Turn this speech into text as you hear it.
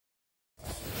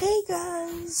Hey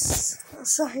guys,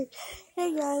 sorry.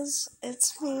 Hey guys,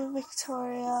 it's me,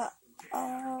 Victoria.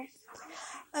 I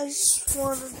just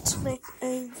wanted to make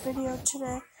a video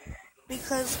today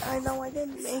because I know I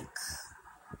didn't make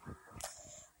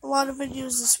a lot of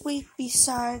videos this week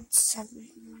besides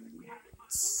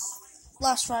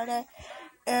last Friday,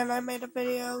 and I made a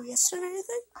video yesterday, I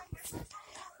think.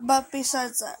 But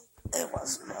besides that, it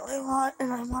wasn't really a lot,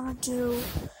 and I want to do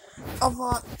a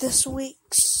lot this week,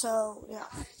 so yeah.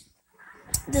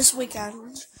 This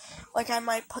weekend, like I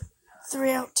might put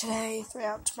 3 out today, 3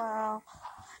 out tomorrow,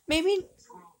 maybe,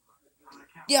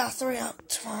 3 out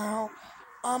tomorrow.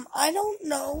 I don't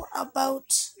know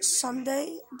about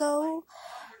Sunday, though.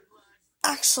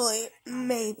 Actually,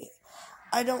 maybe.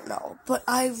 I don't know, but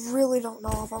I really don't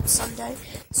know about Sunday,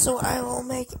 so I will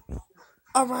make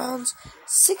around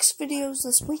 6 videos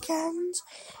this weekend,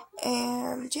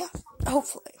 and yeah,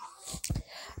 hopefully.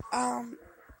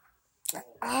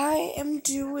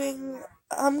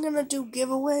 I'm gonna do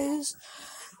giveaways,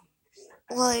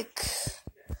 like,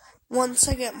 once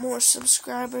I get more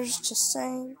subscribers, just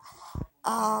saying.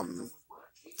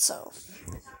 So,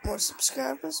 more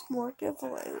subscribers, more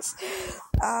giveaways.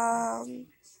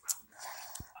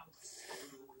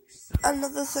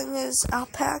 Another thing is,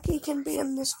 Alpaca can be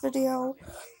in this video,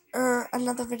 or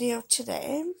another video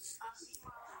today,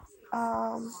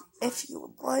 if you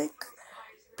would like,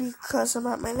 because I'm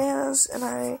at my nana's, and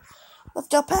I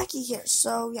left Alpaca here,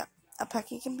 so yeah,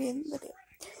 Alpaca can be in the video.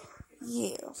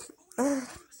 Yeah.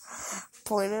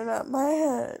 Pointing at my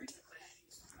head.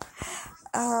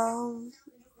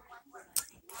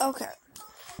 Okay.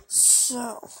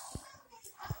 So,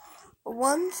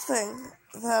 one thing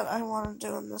that I want to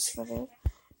do in this video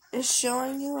is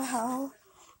showing you how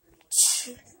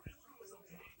to...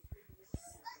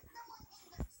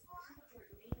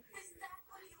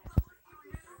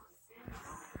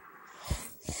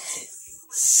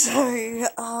 Sorry,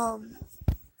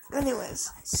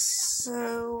 anyways,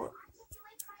 so,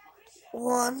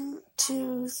 1,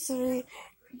 2, 3,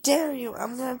 dare you,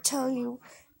 I'm gonna tell you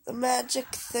the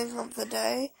magic thing of the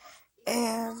day,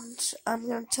 and I'm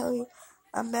gonna tell you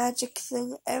a magic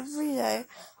thing every day,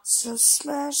 so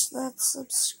smash that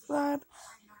subscribe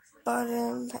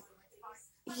button,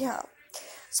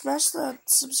 smash that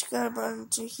subscribe button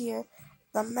to hear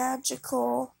the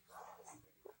magical,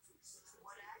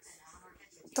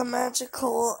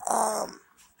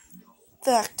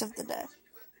 fact of the day.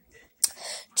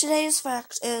 Today's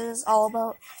fact is all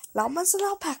about llamas and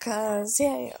alpacas.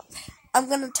 Yeah. I'm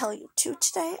gonna tell you 2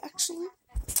 today, actually.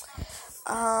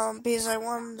 Because I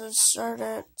wanted to start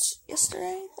it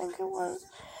yesterday, I think it was.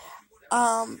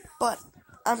 But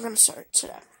I'm gonna start it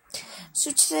today.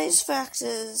 So today's fact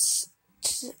is,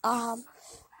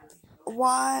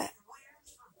 why,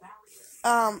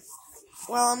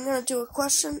 I'm gonna do a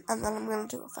question, and then I'm gonna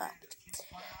do a fact.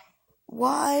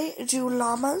 Why do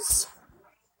llamas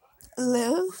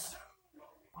live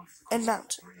in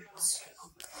mountains?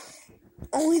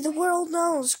 Only the world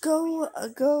knows. Go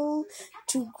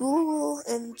to Google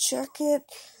and check it.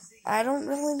 I don't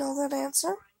really know that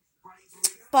answer,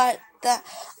 but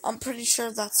I'm pretty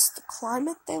sure that's the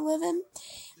climate they live in.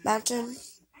 Mountain.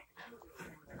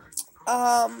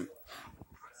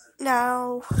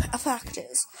 Now, a fact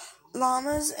is,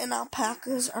 llamas and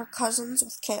alpacas are cousins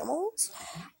with camels.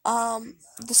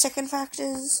 The second fact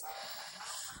is,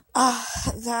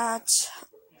 that,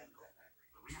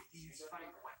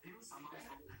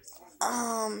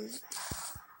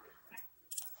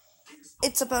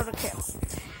 it's about a camel.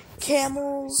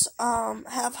 Camels,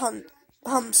 have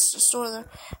humps to store their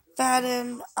fat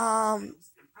in.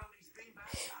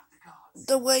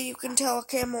 The way you can tell a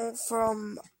camel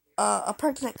from a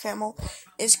pregnant camel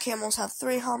is camels have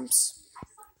 3 humps.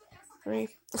 3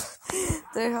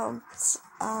 humps.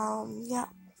 Yeah.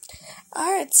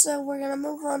 Alright, so we're gonna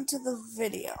move on to the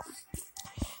video.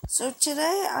 So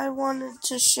today I wanted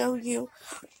to show you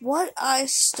what I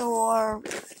store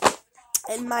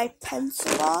in my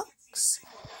pencil box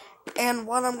and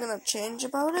what I'm gonna change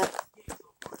about it.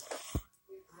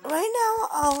 Right now,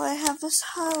 all I have is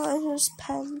highlighters,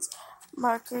 pens,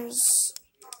 markers,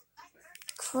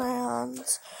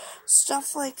 crayons,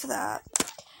 stuff like that.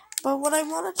 But what I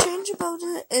want to change about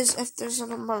it is if there's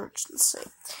an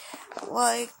emergency.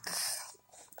 Like,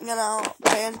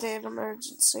 Band-Aid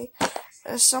emergency,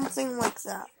 or something like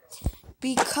that.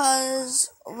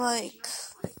 Because, if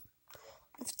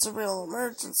it's a real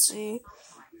emergency,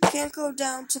 you can't go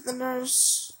down to the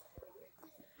nurse.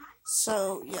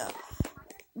 So, yeah.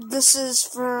 This is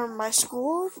for my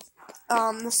school.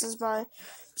 This is my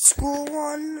school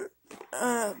one,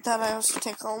 that I also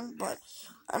take home, but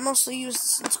I mostly use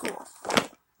this in school.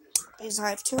 because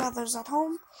I have 2 others at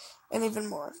home and even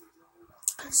more.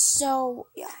 So,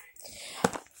 yeah.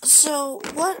 So,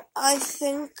 what I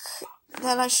think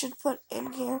that I should put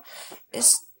in here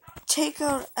is take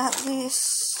out at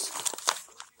least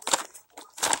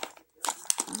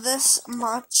this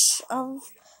much of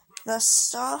the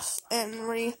stuff and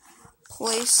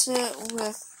replace it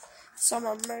with some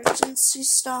emergency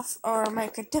stuff or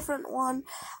make a different one.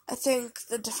 I think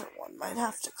the different one might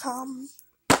have to come.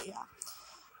 Yeah.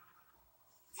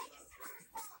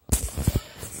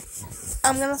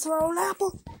 I'm gonna throw an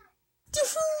apple.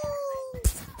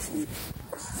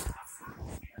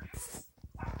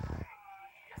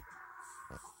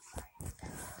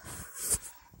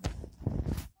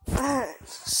 Alright,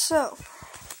 so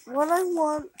what I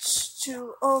want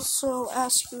to also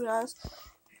ask you guys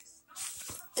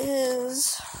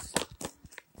is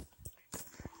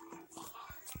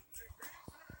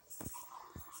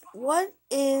what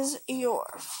is your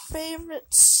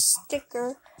favorite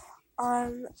sticker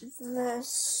on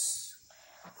this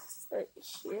right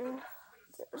here?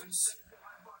 There's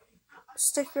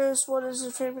stickers. What is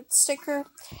your favorite sticker?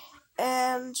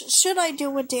 And should I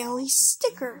do a daily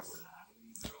sticker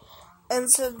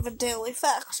instead of a daily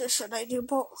fact, or should I do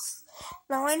both?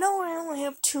 Now, I know I only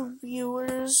have 2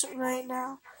 viewers right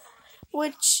now,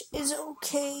 which is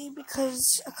okay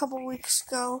because a couple weeks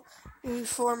ago,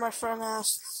 before my friend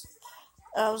asked,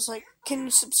 I was like, can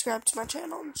you subscribe to my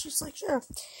channel? And she's like, sure.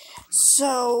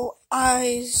 So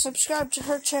I subscribed to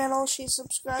her channel, she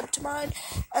subscribed to mine,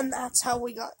 and that's how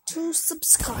we got 2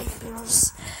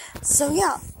 subscribers. So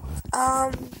yeah,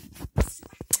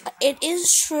 it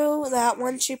is true that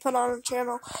when she put on her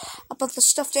channel about the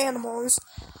stuffed animals,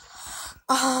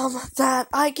 that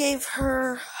I gave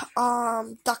her,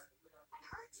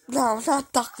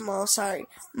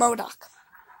 Modoc.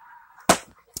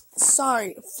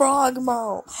 Sorry,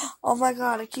 Frogmo. Oh my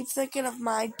god, I keep thinking of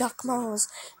my Duckmos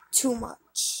too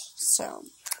much. So,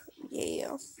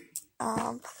 yeah.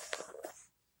 I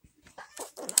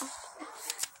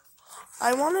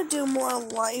want to do more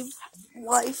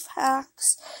life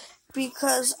hacks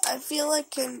because I feel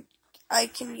like I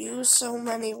can use so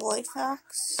many life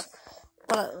hacks,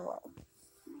 but I don't know.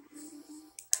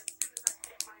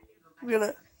 I'm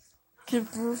gonna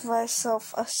give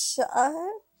myself a shot.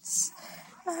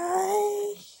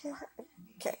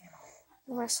 Okay,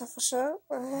 give myself a shot,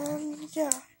 and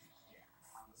yeah,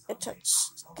 it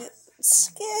touched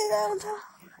skin.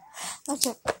 I'm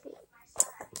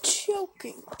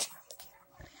choking.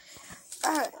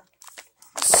 Alright,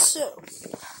 so,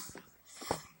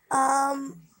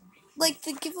 like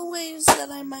the giveaways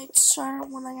that I might start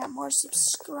when I get more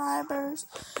subscribers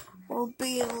will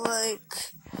be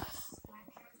like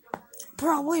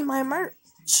probably my merch.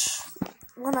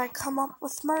 When I come up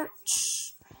with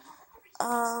merch.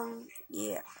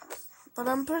 Yeah. But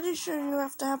I'm pretty sure you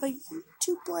have to have a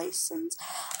YouTube license.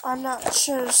 I'm not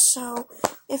sure, so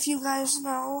if you guys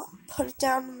know, put it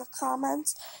down in the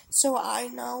comments so I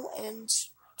know and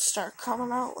start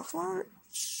coming out with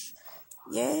merch.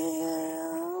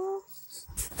 Yeah.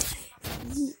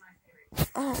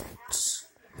 Alright.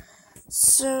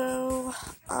 So,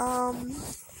 I'm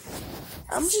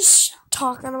just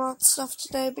talking about stuff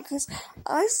today because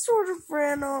I sort of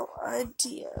ran out of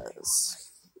ideas.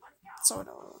 Sort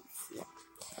of, yeah.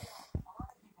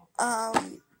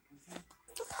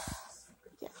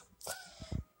 Yeah.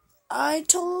 I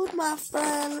told my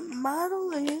friend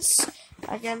Marlies,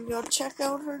 again, go check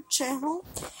out her channel,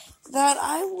 that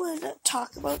I would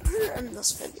talk about her in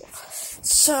this video.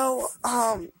 So,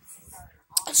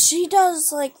 she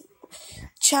does, like,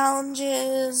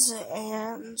 challenges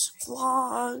and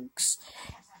vlogs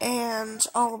and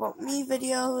all about me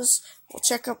videos. We'll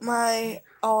check out my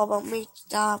all about me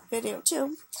video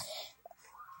too.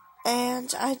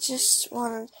 And I just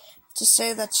wanted to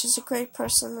say that she's a great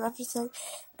person and everything.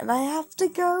 And I have to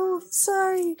go.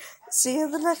 Sorry. See you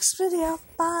in the next video.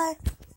 Bye.